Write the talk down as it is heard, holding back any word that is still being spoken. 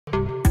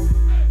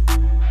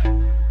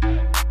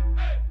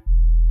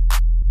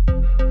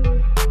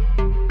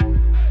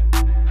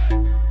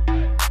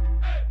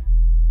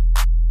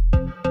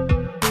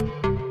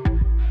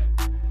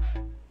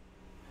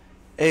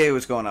Hey,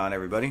 what's going on,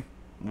 everybody?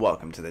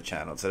 Welcome to the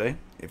channel today.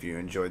 If you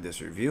enjoyed this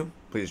review,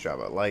 please drop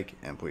a like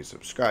and please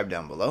subscribe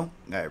down below.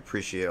 I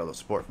appreciate all the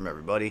support from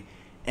everybody.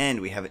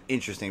 And we have an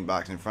interesting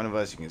box in front of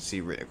us. You can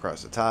see written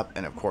across the top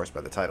and of course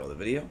by the title of the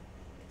video.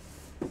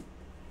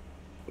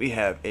 We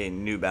have a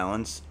New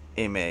Balance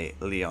Aime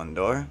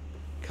Dore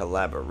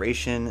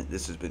collaboration.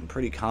 This has been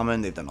pretty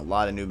common. They've done a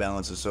lot of New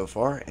Balances so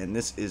far, and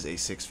this is a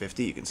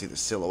 650. You can see the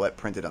silhouette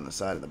printed on the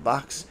side of the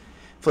box.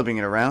 Flipping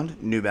it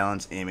around, New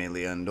Balance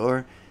Aime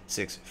Dore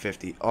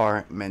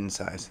 650R, men's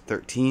size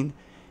 13,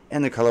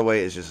 and the colorway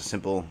is just a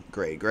simple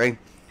gray.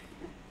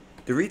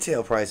 The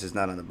retail price is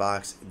not on the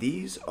box.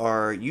 These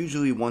are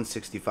usually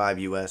 $165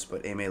 US,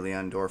 but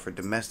Aime Dore for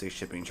domestic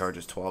shipping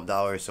charges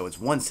 $12, so it's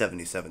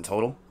 $177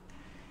 total.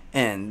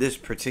 And this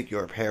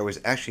particular pair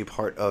was actually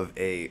part of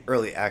a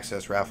early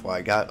access raffle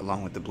I got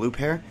along with the blue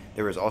pair.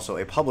 There was also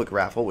a public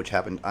raffle which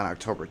happened on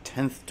October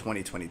 10th,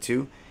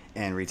 2022,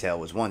 and retail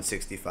was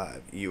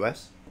 $165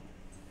 US.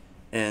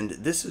 And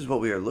this is what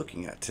we are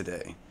looking at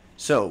today.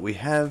 So we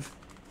have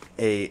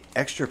a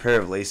extra pair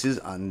of laces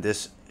on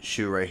this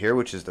shoe right here,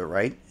 which is the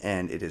right,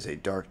 and it is a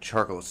dark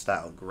charcoal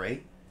style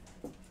gray.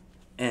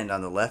 And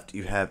on the left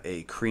you have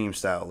a cream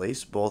style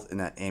lace, both in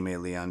that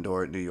Aime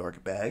Dore New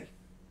York bag.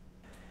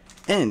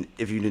 And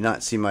if you did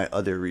not see my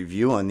other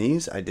review on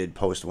these, I did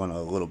post one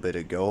a little bit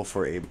ago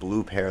for a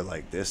blue pair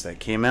like this that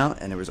came out,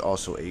 and there was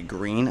also a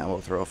green. I will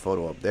throw a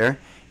photo up there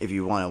if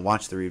you want to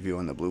watch the review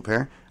on the blue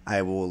pair.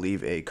 I will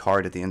leave a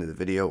card at the end of the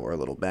video or a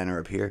little banner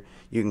up here.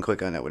 You can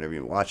click on that whenever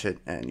you watch it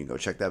and you can go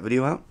check that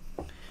video out.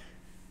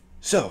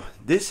 So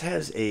this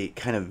has a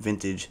kind of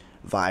vintage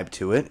vibe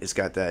to it. It's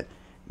got that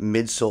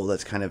midsole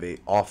that's kind of a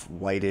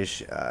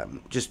off-whitish,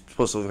 just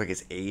supposed to look like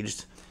it's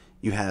aged.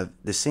 You have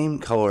the same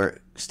color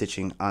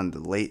stitching on the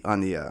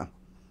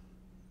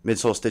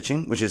midsole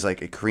stitching, which is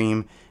like a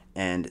cream,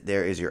 and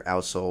there is your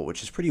outsole,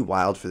 which is pretty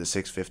wild for the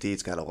 650.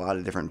 It's got a lot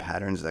of different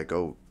patterns that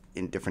go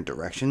in different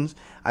directions.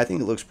 I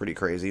think it looks pretty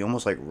crazy,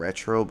 almost like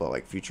retro but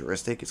like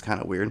futuristic. It's kind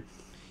of weird.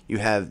 You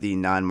have the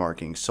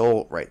non-marking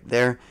sole right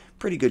there.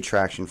 Pretty good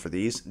traction for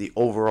these. The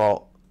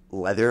overall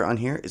leather on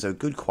here is a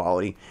good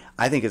quality.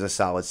 I think it's a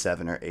solid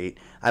 7 or 8.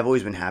 I've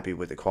always been happy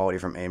with the quality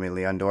from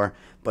Aime Dore,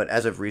 but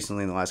as of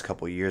recently in the last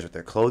couple of years with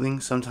their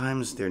clothing,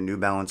 sometimes their New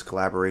Balance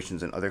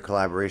collaborations and other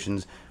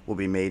collaborations will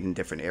be made in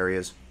different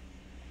areas.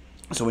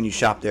 So when you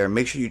shop there,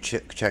 make sure you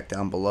check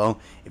down below.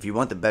 If you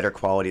want the better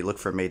quality, look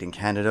for made in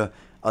Canada.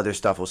 Other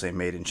stuff will say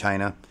made in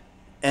China.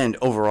 And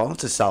overall,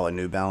 it's a solid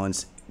New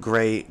Balance.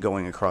 Gray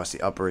going across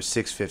the upper,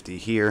 650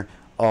 here,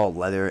 all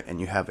leather, and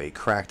you have a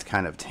cracked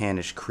kind of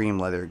tannish cream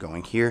leather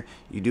going here.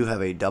 You do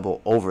have a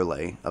double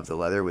overlay of the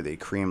leather with a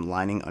cream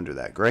lining under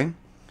that gray.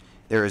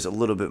 There is a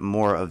little bit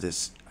more of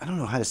this, I don't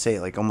know how to say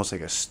it, like almost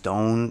like a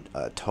stone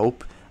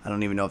taupe. I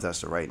don't even know if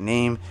that's the right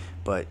name,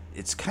 but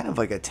it's kind of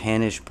like a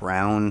tannish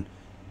brown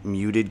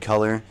muted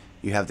color.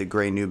 You have the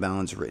gray New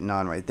Balance written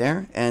on right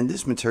there, and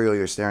this material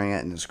you're staring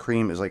at in this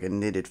cream is like a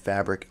knitted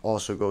fabric.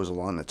 Also goes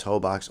along the toe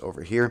box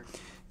over here.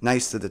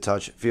 Nice to the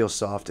touch, feels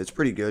soft, it's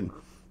pretty good.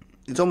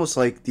 It's almost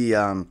like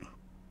the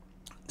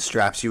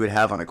straps you would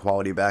have on a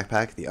quality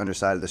backpack, the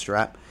underside of the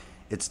strap.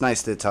 It's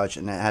nice to the touch,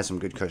 and it has some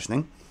good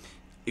cushioning.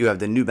 You have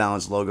the New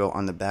Balance logo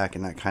on the back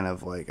in that kind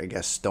of like, I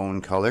guess,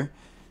 stone color.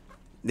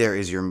 There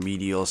is your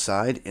medial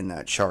side in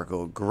that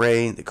charcoal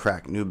gray, the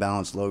cracked New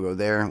Balance logo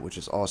there, which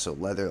is also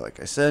leather, like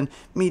I said.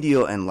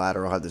 Medial and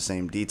lateral have the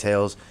same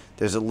details.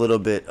 There's a little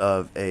bit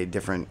of a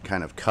different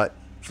kind of cut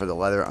for the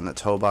leather on the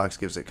toe box,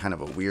 gives it kind of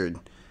a weird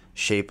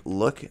shape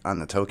look on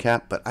the toe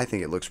cap, but I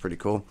think it looks pretty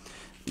cool.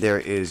 There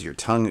is your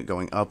tongue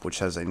going up, which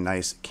has a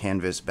nice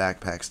canvas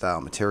backpack style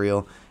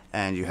material,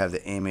 and you have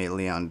the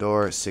Aime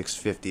Dore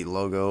 650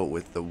 logo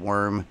with the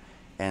worm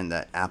and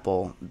the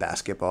Apple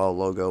basketball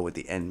logo with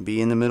the NB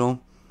in the middle.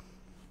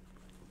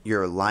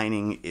 Your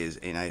lining is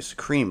a nice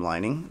cream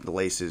lining. The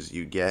laces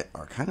you get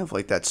are kind of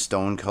like that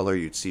stone color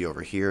you'd see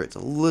over here. It's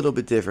a little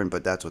bit different,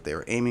 but that's what they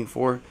were aiming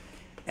for.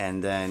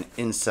 And then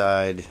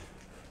inside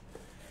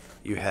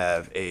you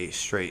have a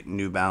straight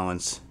New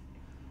Balance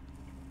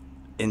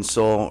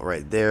insole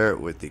right there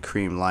with the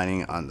cream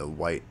lining on the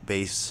white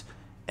base,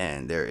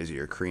 and there is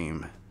your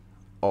cream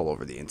all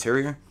over the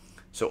interior.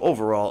 So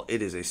overall,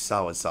 it is a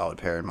solid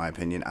pair in my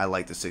opinion. I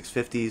like the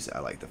 650s, I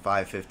like the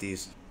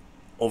 550s.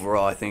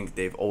 Overall, I think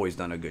they've always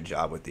done a good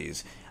job with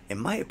these. In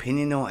my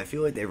opinion though, I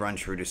feel like they run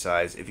true to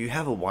size. If you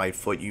have a wide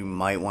foot, you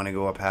might want to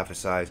go up half a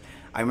size.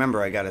 I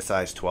remember I got a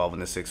size 12 in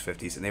the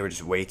 650s and they were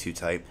just way too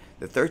tight.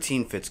 The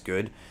 13 fits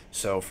good,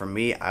 so for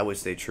me, I would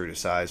stay true to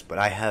size, but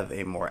I have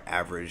a more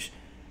average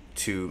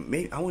to,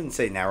 maybe I wouldn't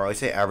say narrow, I'd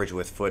say average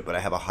width foot, but I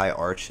have a high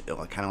arch,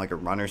 kind of like a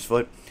runner's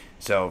foot.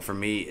 So for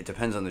me, it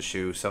depends on the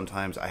shoe.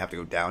 Sometimes I have to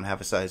go down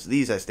half a size.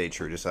 These I stay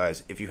true to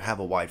size. If you have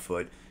a wide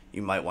foot,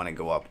 you might want to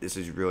go up. This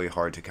is really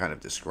hard to kind of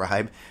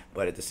describe,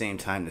 but at the same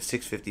time, the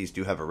 650s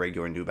do have a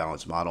regular New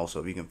Balance model, so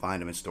if you can find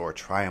them in store,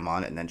 try them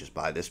on and then just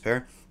buy this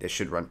pair. They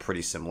should run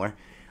pretty similar.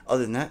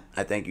 Other than that,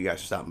 I thank you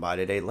guys for stopping by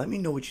today. Let me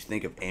know what you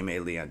think of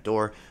Aime,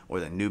 Dore, or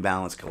the New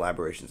Balance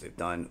collaborations they've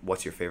done.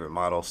 What's your favorite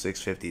model?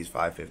 650s,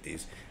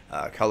 550s,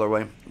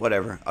 colorway,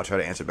 whatever. I'll try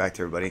to answer back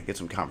to everybody. Get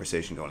some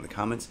conversation going in the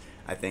comments.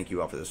 I thank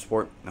you all for the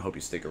support. I hope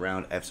you stick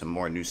around. I have some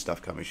more new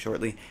stuff coming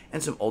shortly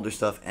and some older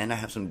stuff, and I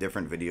have some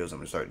different videos I'm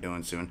going to start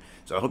doing soon.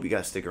 So I hope you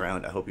guys stick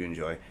around. I hope you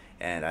enjoy,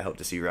 and I hope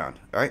to see you around.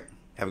 All right?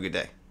 Have a good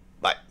day.